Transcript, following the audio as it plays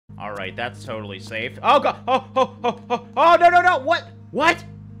All right, that's totally safe. Oh, God. Oh, no. What?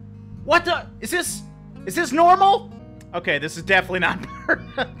 What the? Is this normal? Okay, this is definitely not part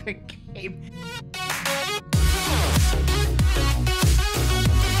of the game.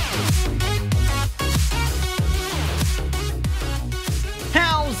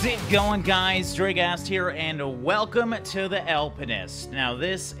 How's it going, guys? Drae here, and welcome to the Alpinist. Now,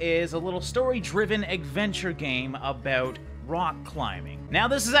 this is a little story-driven adventure game about rock climbing. Now,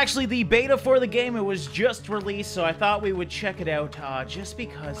 this is actually the beta for the game. It was just released, so I thought we would check it out just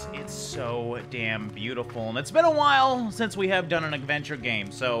because it's so damn beautiful. And it's been a while since we have done an adventure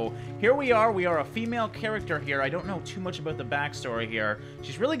game. So here we are. We are a female character here. I don't know too much about the backstory here.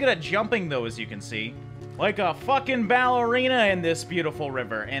 She's really good at jumping, though, as you can see. Like a fucking ballerina in this beautiful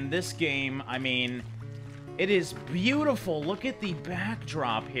river. And this game, I mean, it is beautiful. Look at the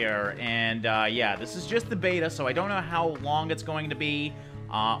backdrop here. And, yeah, this is just the beta, so I don't know how long it's going to be.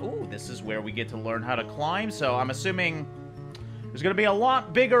 Ooh, this is where we get to learn how to climb. So I'm assuming there's going to be a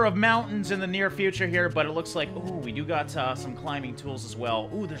lot bigger of mountains in the near future here, but it looks like, ooh, we do got some climbing tools as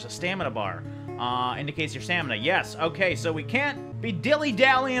well. Ooh, there's a stamina bar. Indicates your stamina. Yes, okay, so we can't be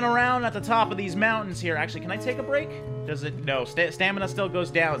dilly-dallying around at the top of these mountains here. Actually, can I take a break? Does it? No, stamina still goes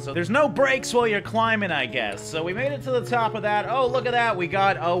down, so there's no breaks while you're climbing, I guess. So we made it to the top of that. Oh, look at that, we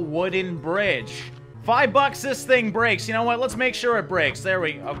got a wooden bridge. $5 this thing breaks. You know what? Let's make sure it breaks. There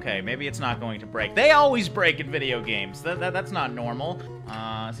we... Okay, maybe it's not going to break. They always break in video games. That's not normal.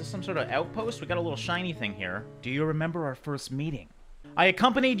 Is this some sort of outpost? We got a little shiny thing here. Do you remember our first meeting? I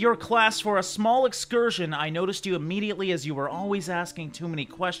accompanied your class for a small excursion. I noticed you immediately as you were always asking too many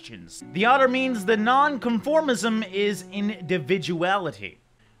questions. The otter means the non-conformism is individuality.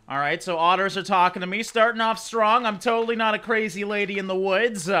 Alright, so otters are talking to me, starting off strong. I'm totally not a crazy lady in the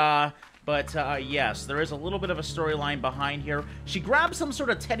woods, But, yes, there is a little bit of a storyline behind here. She grabbed some sort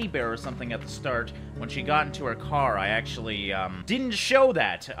of teddy bear or something at the start when she got into her car. I actually, didn't show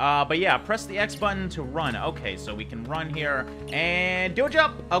that. But yeah, press the X button to run. Okay, so we can run here and do a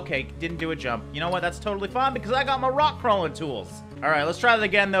jump. Okay, didn't do a jump. You know what? That's totally fine because I got my rock crawling tools. All right, let's try that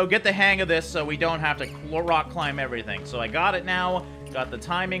again, though. Get the hang of this so we don't have to rock climb everything. So I got it now. Got the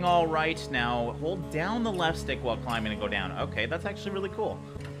timing all right. Now, hold down the left stick while climbing and go down. Okay, that's actually really cool.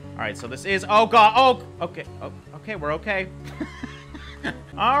 Alright, so this is... Oh, God. Oh, okay. Oh, okay, we're okay.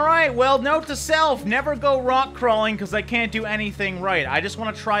 Alright, well, note to self. Never go rock crawling because I can't do anything right. I just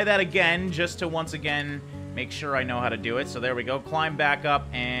want to try that again just to once again make sure I know how to do it. So there we go. Climb back up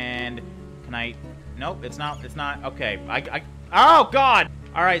and... Can I... Nope, it's not... Okay, Oh, God!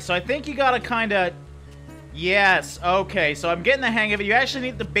 Alright, so I think you gotta kind of... Yes, okay, so I'm getting the hang of it. You actually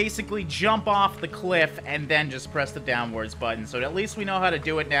need to basically jump off the cliff and then just press the downwards button. So at least we know how to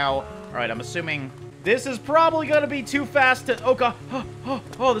do it now. Alright, I'm assuming this is probably going to be too fast to... Oh, God.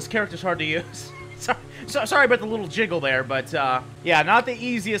 Oh, this character's hard to use. Sorry about the little jiggle there, but, yeah, not the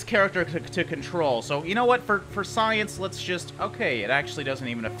easiest character to control. So, you know what? For science, let's just... Okay, it actually doesn't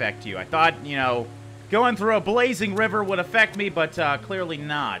even affect you. I thought, you know, going through a blazing river would affect me, but clearly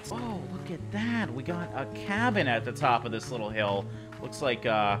not. Oh, look at that. We got a cabin at the top of this little hill. Looks like,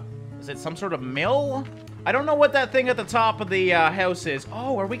 is it some sort of mill? I don't know what that thing at the top of the house is.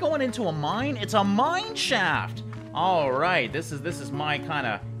 Oh, are we going into a mine? It's a mine shaft. All right, this is my kind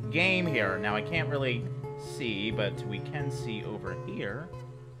of game here. Now, I can't really see, but we can see over here.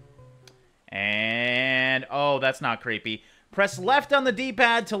 And, oh, that's not creepy. Press left on the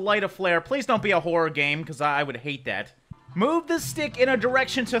D-pad to light a flare. Please don't be a horror game, because I would hate that. Move the stick in a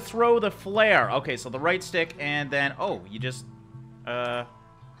direction to throw the flare. Okay, so the right stick, and then... Oh, you just... That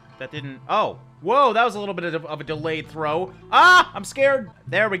didn't... Oh. Whoa, that was a little bit of a delayed throw. Ah! I'm scared.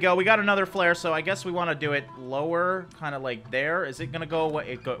 There we go. We got another flare, so I guess we want to do it lower, kind of like there. Is it going to go away?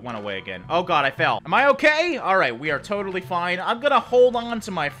 It went away again. Oh, God, I fell. Am I okay? All right, we are totally fine. I'm going to hold on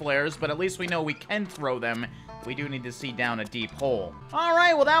to my flares, but at least we know we can throw them. We do need to see down a deep hole. All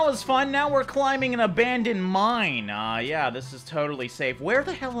right, well, that was fun. Now we're climbing an abandoned mine. Yeah, this is totally safe. Where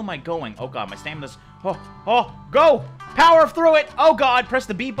the hell am I going? Oh, God, my stamina's... Oh, go! Power through it! Oh, God, press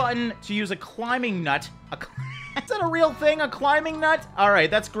the B button to use a climbing nut. Is that a real thing, a climbing nut? All right,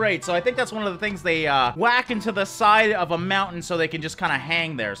 that's great. So I think that's one of the things they whack into the side of a mountain so they can just kind of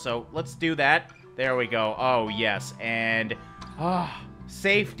hang there. So let's do that. There we go. Oh, yes. And,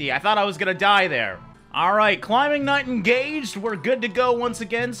 safety. I thought I was going to die there. All right, climbing nut engaged. We're good to go once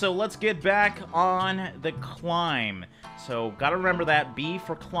again, so let's get back on the climb. So, gotta remember that B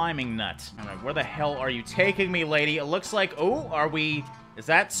for climbing nut. All right, where the hell are you taking me, lady? It looks like, oh, are we... Is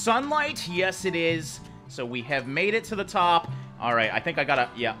that sunlight? Yes, it is. So we have made it to the top. All right, I think I gotta...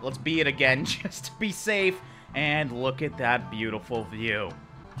 Yeah, let's B it again just to be safe. And look at that beautiful view.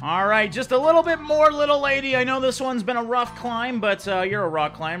 All right, just a little bit more, little lady. I know this one's been a rough climb, but you're a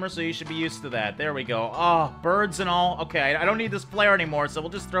rock climber, so you should be used to that. There we go. Oh, birds and all. Okay, I don't need this flare anymore, so we'll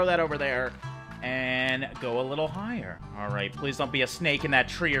just throw that over there and go a little higher. All right, please don't be a snake in that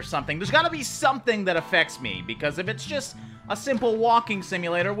tree or something. There's got to be something that affects me, because if it's just a simple walking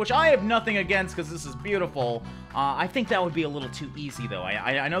simulator, which I have nothing against because this is beautiful, I think that would be a little too easy, though.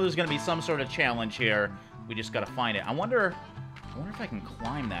 I know there's going to be some sort of challenge here. We just got to find it. I wonder if I can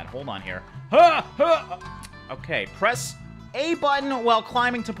climb that. Hold on here. Okay, press A button while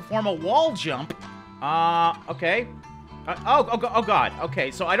climbing to perform a wall jump. Okay. Oh, God.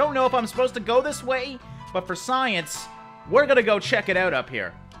 Okay, so I don't know if I'm supposed to go this way, but for science, we're gonna go check it out up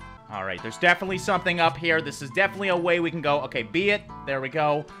here. All right, there's definitely something up here. This is definitely a way we can go. Okay, be it. There we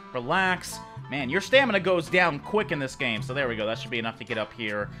go. Relax. Man, your stamina goes down quick in this game, so there we go. That should be enough to get up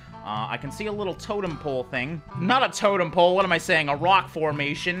here. I can see a little totem pole thing. Not a totem pole, what am I saying? A rock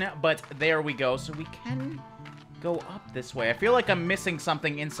formation, but there we go. So we can go up this way. I feel like I'm missing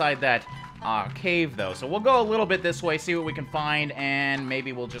something inside that cave, though. So we'll go a little bit this way, see what we can find, and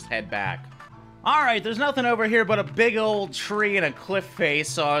maybe we'll just head back. Alright, there's nothing over here but a big old tree and a cliff face,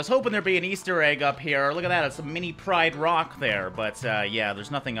 so I was hoping there'd be an Easter egg up here. Look at that, it's a mini Pride rock there, but yeah, there's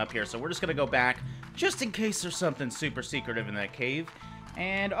nothing up here, so we're just gonna go back, just in case there's something super secretive in that cave.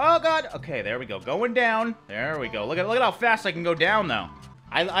 And, oh God, okay, there we go, going down. There we go, look at how fast I can go down, though.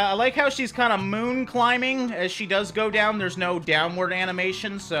 I like how she's kind of moon climbing as she does go down. There's no downward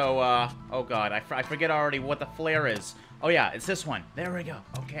animation, so, oh God, I forget already what the flare is. Oh yeah, it's this one. There we go,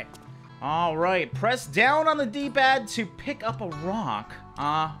 okay. Alright, press down on the D-pad to pick up a rock.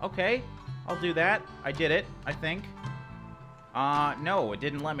 Okay. I'll do that. I did it, I think. No, it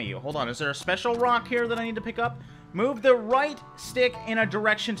didn't let me. Hold on, is there a special rock here that I need to pick up? Move the right stick in a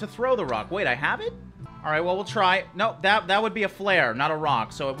direction to throw the rock. Wait, I have it? Alright, well, we'll try. No, that would be a flare, not a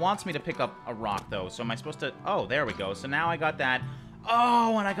rock. So it wants me to pick up a rock, though. So am I supposed to... Oh, there we go. So now I got that.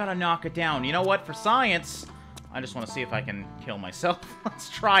 Oh, and I gotta knock it down. You know what? For science... I just want to see if I can kill myself. Let's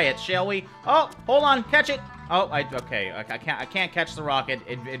try it, shall we? Oh, hold on, catch it. Oh, okay, I can't catch the rock.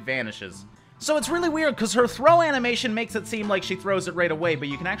 It vanishes. So it's really weird because her throw animation makes it seem like she throws it right away, but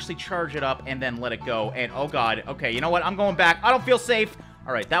you can actually charge it up and then let it go. And oh God, okay, you know what? I'm going back. I don't feel safe.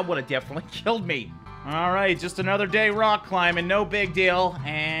 All right, that would have definitely killed me. All right, just another day rock climbing, no big deal.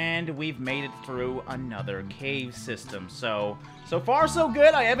 And we've made it through another cave system. So far so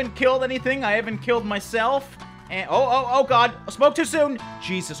good. I haven't killed anything. I haven't killed myself. And, oh, God. I spoke too soon.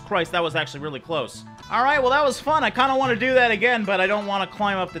 Jesus Christ, that was actually really close. All right, well, that was fun. I kind of want to do that again, but I don't want to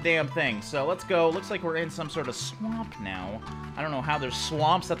climb up the damn thing. So let's go. Looks like we're in some sort of swamp now. I don't know how there's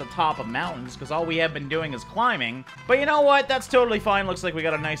swamps at the top of mountains, because all we have been doing is climbing. But you know what? That's totally fine. Looks like we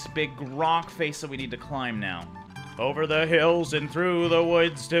got a nice big rock face that we need to climb now. Over the hills and through the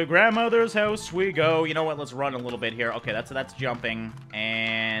woods to grandmother's house we go. You know what? Let's run a little bit here. Okay, that's jumping.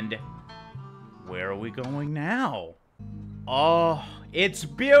 And... where are we going now? Oh, it's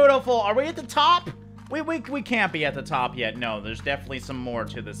beautiful. Are we at the top? We can't be at the top yet. No, there's definitely some more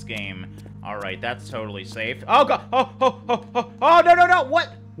to this game. All right, that's totally safe. Oh, God. Oh, no. What?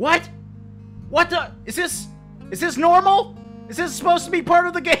 What the? Is this normal? Is this supposed to be part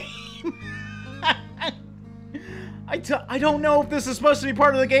of the game? I don't know if this is supposed to be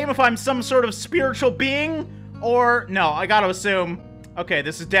part of the game, if I'm some sort of spiritual being, or... No, I gotta assume... Okay,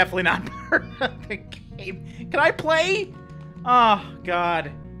 this is definitely not part of the game. Can I play? Oh,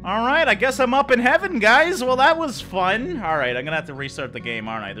 God. Alright, I guess I'm up in heaven, guys. Well, that was fun. Alright, I'm gonna have to restart the game,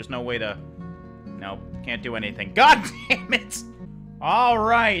 aren't I? There's no way to... Nope, can't do anything. God damn it!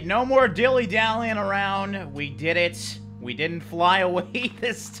 Alright, no more dilly-dallying around. We did it. We didn't fly away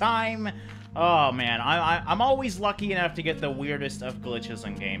this time. Oh, man, I'm always lucky enough to get the weirdest of glitches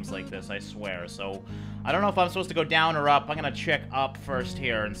in games like this, I swear. So, I don't know if I'm supposed to go down or up. I'm gonna check up first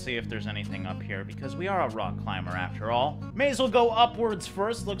here and see if there's anything up here, because we are a rock climber after all. May as well go upwards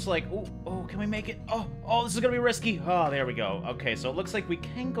first. Looks like, oh, can we make it? Oh, this is gonna be risky. Oh, there we go. Okay, so it looks like we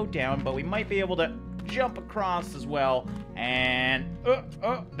can go down, but we might be able to jump across as well. And,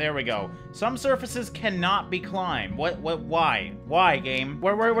 there we go. Some surfaces cannot be climbed. Why? Why, game?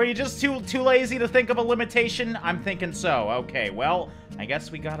 Were you just too lazy to think of a limitation? I'm thinking so. Okay, well, I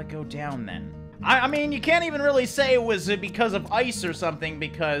guess we gotta go down then. I mean, you can't even really say it was because of ice or something,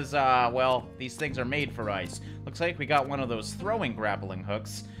 because, well, these things are made for ice. Looks like we got one of those throwing grappling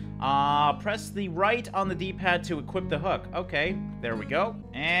hooks. Press the right on the D-pad to equip the hook. Okay, there we go.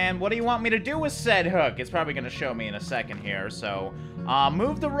 And what do you want me to do with said hook? It's probably gonna show me in a second here, so...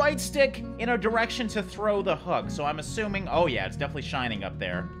 move the right stick in a direction to throw the hook. So I'm assuming... Oh, yeah, it's definitely shining up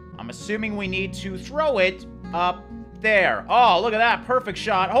there. I'm assuming we need to throw it up There. Oh, look at that. Perfect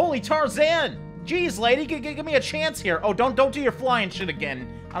shot. Holy Tarzan! Jeez, lady, give me a chance here. Oh, don't do your flying shit again.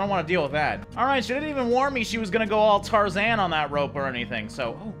 I don't want to deal with that. All right, she didn't even warn me she was gonna go all Tarzan on that rope or anything.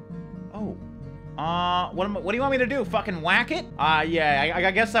 So, what do you want me to do? Fucking whack it? Yeah,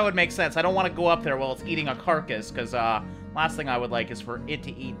 I guess that would make sense. I don't want to go up there while it's eating a carcass, because, last thing I would like is for it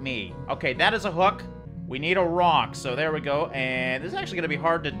to eat me. Okay, that is a hook. We need a rock, so there we go. And this is actually gonna be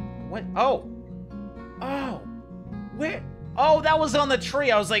hard to... What? Oh! Where? Oh, that was on the tree.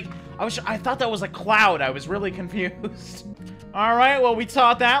 I was like... I thought that was a cloud. I was really confused. Alright, well, we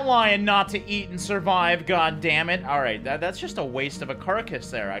taught that lion not to eat and survive, god damn it. Alright, that's just a waste of a carcass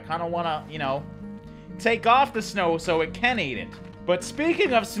there. I kind of want to, you know, take off the snow so it can eat it. But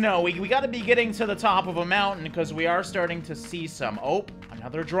speaking of snow, we got to be getting to the top of a mountain because we are starting to see some... Oh,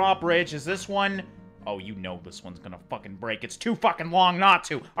 another drop ridge. Is this one... Oh, you know this one's gonna fucking break. It's too fucking long not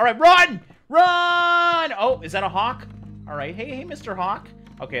to. All right, run! Run! Oh, is that a hawk? All right, hey, Mr. Hawk.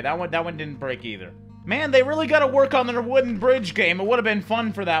 Okay, that one didn't break either. Man, they really gotta work on their wooden bridge game. It would have been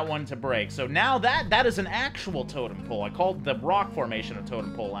fun for that one to break. So now that is an actual totem pole. I called the rock formation a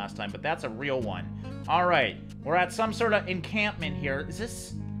totem pole last time, but that's a real one. All right, we're at some sort of encampment here. Is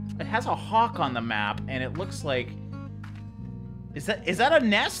this... It has a hawk on the map, and it looks like... Is that a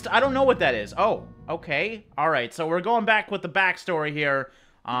nest? I don't know what that is. Oh, okay. All right, so we're going back with the backstory here.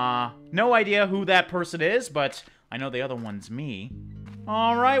 No idea who that person is, but I know the other one's me.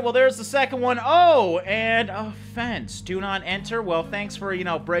 All right, well, there's the second one. Oh, and a fence. Do not enter. Well, thanks for, you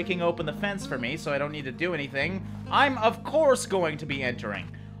know, breaking open the fence for me, so I don't need to do anything. I'm, of course, going to be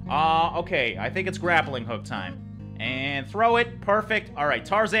entering. Okay, I think it's grappling hook time. And throw it. Perfect. All right,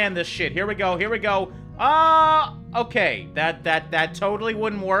 Tarzan this shit. Here we go, here we go. Okay, that totally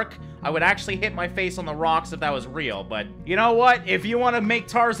wouldn't work. I would actually hit my face on the rocks if that was real, but you know what? If you want to make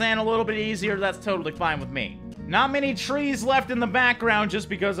Tarzan a little bit easier, that's totally fine with me. Not many trees left in the background just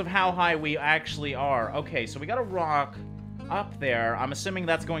because of how high we actually are. Okay, so we got a rock up there. I'm assuming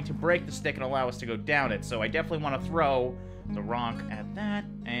that's going to break the stick and allow us to go down it, so I definitely want to throw the rock at that,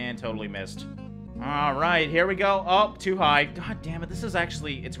 and totally missed. All right, here we go. Oh, too high. God damn it, this is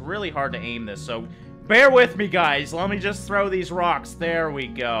actually, it's really hard to aim this, so bear with me, guys. Let me just throw these rocks. There we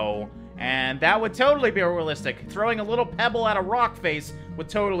go. And that would totally be realistic. Throwing a little pebble at a rock face would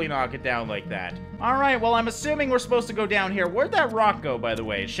totally knock it down like that. All right, well, I'm assuming we're supposed to go down here. Where'd that rock go, by the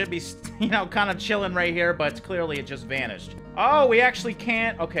way? It should be, you know, kind of chilling right here, but clearly it just vanished. Oh, we actually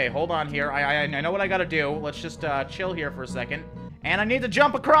can't. Okay, hold on here. I know what I gotta do. Let's just chill here for a second. And I need to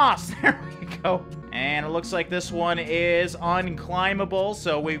jump across. There we go. And it looks like this one is unclimbable,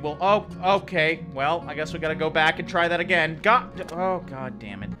 so we will... Oh, okay. Well, I guess we gotta go back and try that again. Oh, god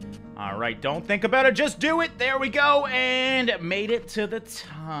damn it. All right, don't think about it. Just do it. There we go. And made it to the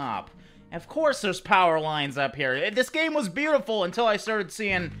top. Of course there's power lines up here. This game was beautiful until I started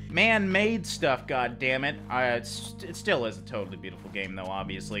seeing man-made stuff, god damn it. It still is a totally beautiful game, though,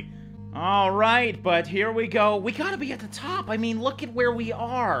 obviously. All right, but here we go. We gotta be at the top. I mean, look at where we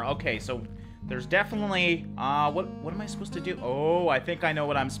are. Okay, so there's definitely, what am I supposed to do? Oh, I think I know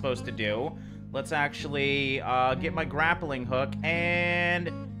what I'm supposed to do. Let's actually, get my grappling hook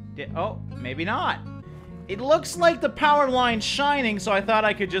and, oh, maybe not. It looks like the power line's shining, so I thought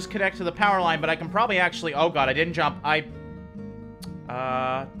I could just connect to the power line, but I can probably actually, oh god, I didn't jump.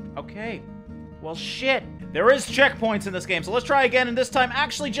 Okay. Well, shit. There is checkpoints in this game, so let's try again, and this time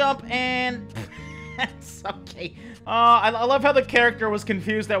actually jump, and... That's okay. I love how the character was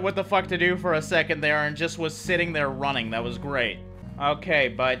confused at what the fuck to do for a second there, and just was sitting there running. That was great. Okay,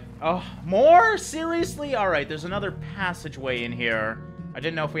 but... Oh, more? Seriously? Alright, there's another passageway in here. I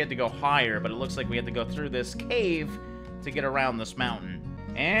didn't know if we had to go higher, but it looks like we had to go through this cave to get around this mountain.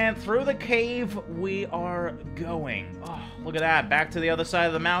 And through the cave, we are going. Oh, look at that. Back to the other side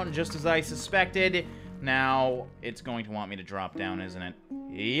of the mountain, just as I suspected. Now, it's going to want me to drop down, isn't it?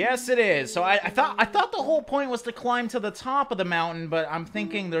 Yes, it is. So I thought the whole point was to climb to the top of the mountain, but I'm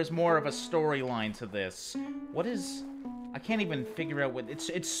thinking there's more of a storyline to this. What is... I can't even figure out what...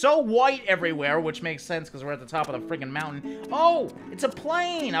 It's so white everywhere, which makes sense because we're at the top of the friggin' mountain. Oh, it's a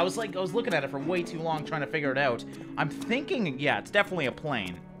plane! I was looking at it for way too long trying to figure it out. I'm thinking, yeah, it's definitely a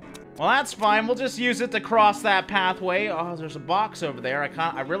plane. Well, that's fine. We'll just use it to cross that pathway. Oh, there's a box over there.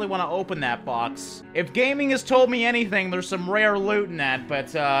 I really want to open that box. If gaming has told me anything, there's some rare loot in that,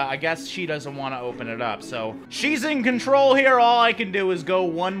 but I guess she doesn't want to open it up. So she's in control here. All I can do is go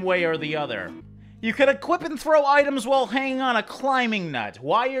one way or the other. You can equip and throw items while hanging on a climbing nut.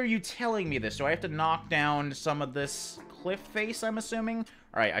 Why are you telling me this? Do I have to knock down some of this cliff face, I'm assuming? All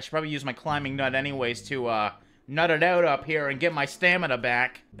right, I should probably use my climbing nut anyways to nut it out up here and get my stamina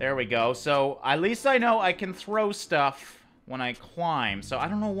back. There we go. So at least I know I can throw stuff when I climb. So I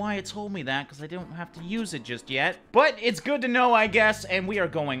don't know why it told me that, because I don't have to use it just yet. But it's good to know, I guess. And we are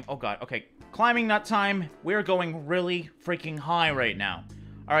going... Oh, God. Okay. Climbing nut time. We're going really freaking high right now.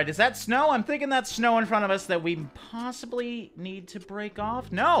 All right. Is that snow? I'm thinking that's snow in front of us that we possibly need to break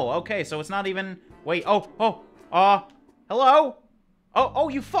off. No. Okay. So it's not even... Wait. Hello? Oh,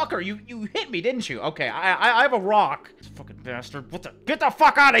 you fucker. You hit me, didn't you? Okay. I have a rock. This fucking bastard. What the... Get the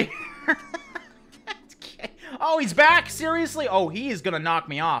fuck out of here. Oh, he's back? Seriously? Oh, he is gonna knock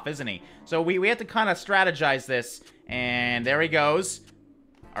me off, isn't he? So we have to kind of strategize this. And there he goes.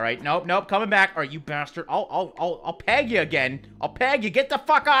 All right, nope, coming back. All right, you bastard. I'll peg you again. I'll peg you. Get the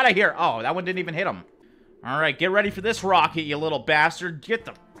fuck out of here. Oh, that one didn't even hit him. All right, get ready for this rocket, you little bastard. Get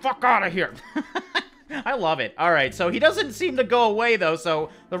the fuck out of here. I love it. All right, so he doesn't seem to go away, though,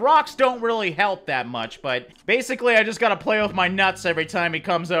 so the rocks don't really help that much, but basically I just gotta play with my nuts every time he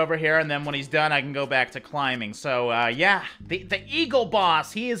comes over here, and then when he's done, I can go back to climbing. So, yeah, the eagle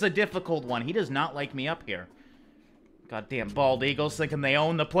boss, he is a difficult one. He does not like me up here. Goddamn bald eagles thinking they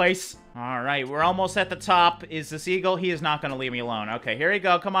own the place. All right, we're almost at the top. Is this eagle? He is not gonna leave me alone. Okay, here you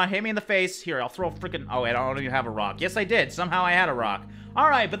go. Come on, hit me in the face. Here, I'll throw a freaking... Oh, I don't even have a rock. Yes, I did. Somehow I had a rock. All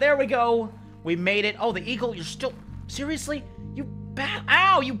right, but there we go. We made it. Oh, the eagle, you're still... Seriously? You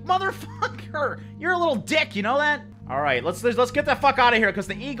Ow, you motherfucker! You're a little dick, you know that? Alright, let's get the fuck out of here, because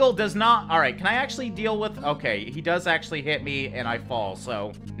the eagle does not... Alright, can I actually deal with... Okay, he does actually hit me, and I fall,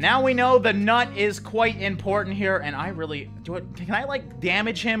 so... Now we know the nut is quite important here, and I really... Can I, like,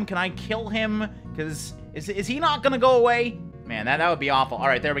 damage him? Can I kill him? Because... Is he not gonna go away? Man, that would be awful.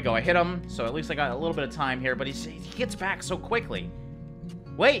 Alright, there we go. I hit him, so at least I got a little bit of time here, but he gets back so quickly.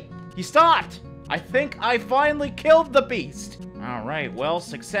 Wait! He stopped! I think I finally killed the beast! Alright, well,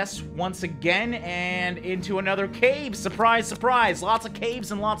 success once again, and into another cave! Surprise, surprise! Lots of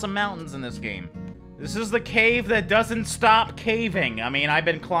caves and lots of mountains in this game. This is the cave that doesn't stop caving. I mean, I've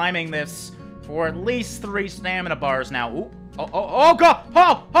been climbing this for at least 3 stamina bars now. Ooh. Oh, God!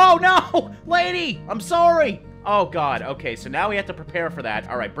 Oh, no! Lady! I'm sorry! Oh, God. Okay, so now we have to prepare for that.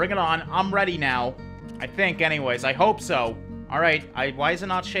 Alright, bring it on. I'm ready now. I think, anyways. I hope so. Alright, why is it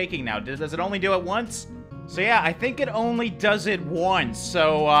not shaking now? Does it only do it once? So yeah, I think it only does it once.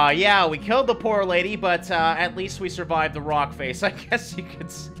 So, yeah, we killed the poor lady, but, at least we survived the rock face, I guess you could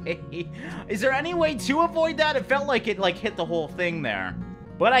say. Is there any way to avoid that? It felt like it, hit the whole thing there.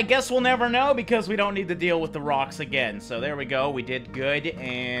 But I guess we'll never know, because we don't need to deal with the rocks again. So there we go, we did good,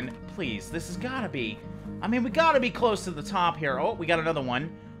 and please, this has gotta be... I mean, we gotta be close to the top here. Oh, we got another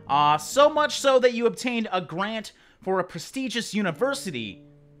one. So much so that you obtained a grant for a prestigious university.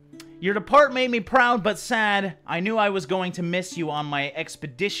 Your depart made me proud but sad. I knew I was going to miss you on my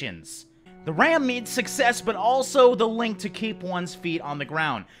expeditions. The ram means success, but also the link to keep one's feet on the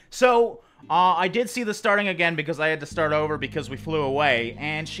ground. So, I did see the starting again because I had to start over because we flew away,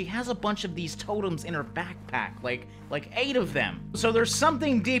 and she has a bunch of these totems in her backpack, like 8 of them. So there's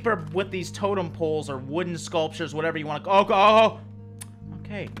something deeper with these totem poles or wooden sculptures, whatever you want to... Oh!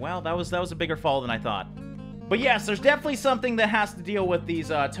 Okay, well, that was a bigger fall than I thought. But yes, there's definitely something that has to deal with these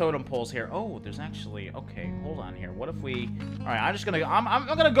totem poles here. Oh, there's actually... Okay, hold on here. What if we... Alright, I'm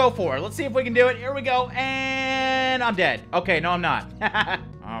gonna go for it. Let's see if we can do it. Here we go. And I'm dead. Okay, no, I'm not.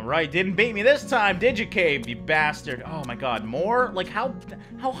 Alright, didn't beat me this time, did you, cave, you bastard? Oh my god, more? Like, how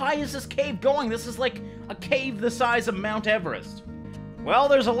high is this cave going? This is like a cave the size of Mount Everest. Well,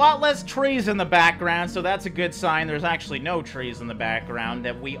 there's a lot less trees in the background, so that's a good sign. There's actually no trees in the background,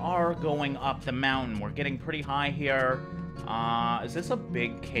 that we are going up the mountain. We're getting pretty high here. Is this a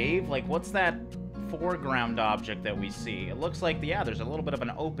big cave? Like, what's that foreground object that we see? It looks like, yeah, there's a little bit of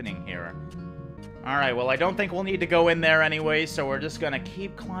an opening here. Alright, well, I don't think we'll need to go in there anyway, so we're just gonna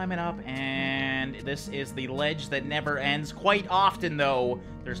keep climbing up, and this is the ledge that never ends. Quite often, though,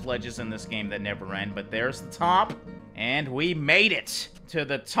 there's ledges in this game that never end, but there's the top. And we made it to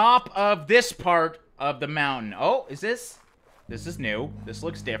the top of this part of the mountain. Oh, is this? This is new. This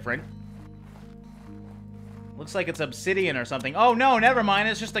looks different. Looks like it's obsidian or something. Oh, no, never mind.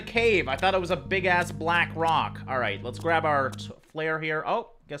 It's just a cave. I thought it was a big-ass black rock. All right, let's grab our flare here. Oh,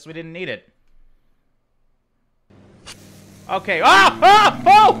 guess we didn't need it. Okay.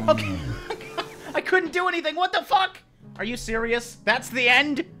 Oh! Okay. I couldn't do anything. What the fuck? Are you serious? That's the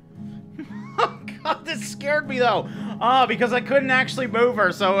end? Oh, God, this scared me, though. Because I couldn't actually move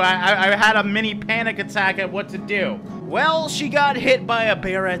her, so I had a mini panic attack at what to do. Well, she got hit by a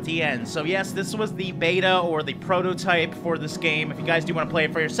bear at the end. So, yes, this was the beta or the prototype for this game. If you guys do want to play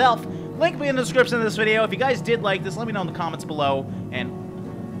it for yourself, link me in the description of this video. If you guys did like this, let me know in the comments below.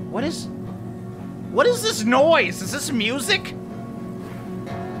 And what is... What is this noise? Is this music?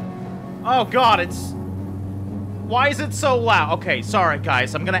 Oh god, it's... Why is it so loud? Okay, sorry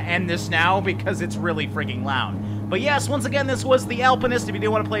guys, I'm gonna end this now because it's really freaking loud. But yes, once again, this was the Alpinist. If you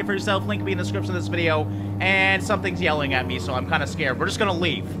do want to play it for yourself, link will be in the description of this video. And something's yelling at me, so I'm kind of scared. We're just gonna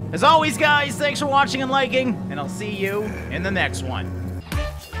leave. As always, guys, thanks for watching and liking, and I'll see you in the next one.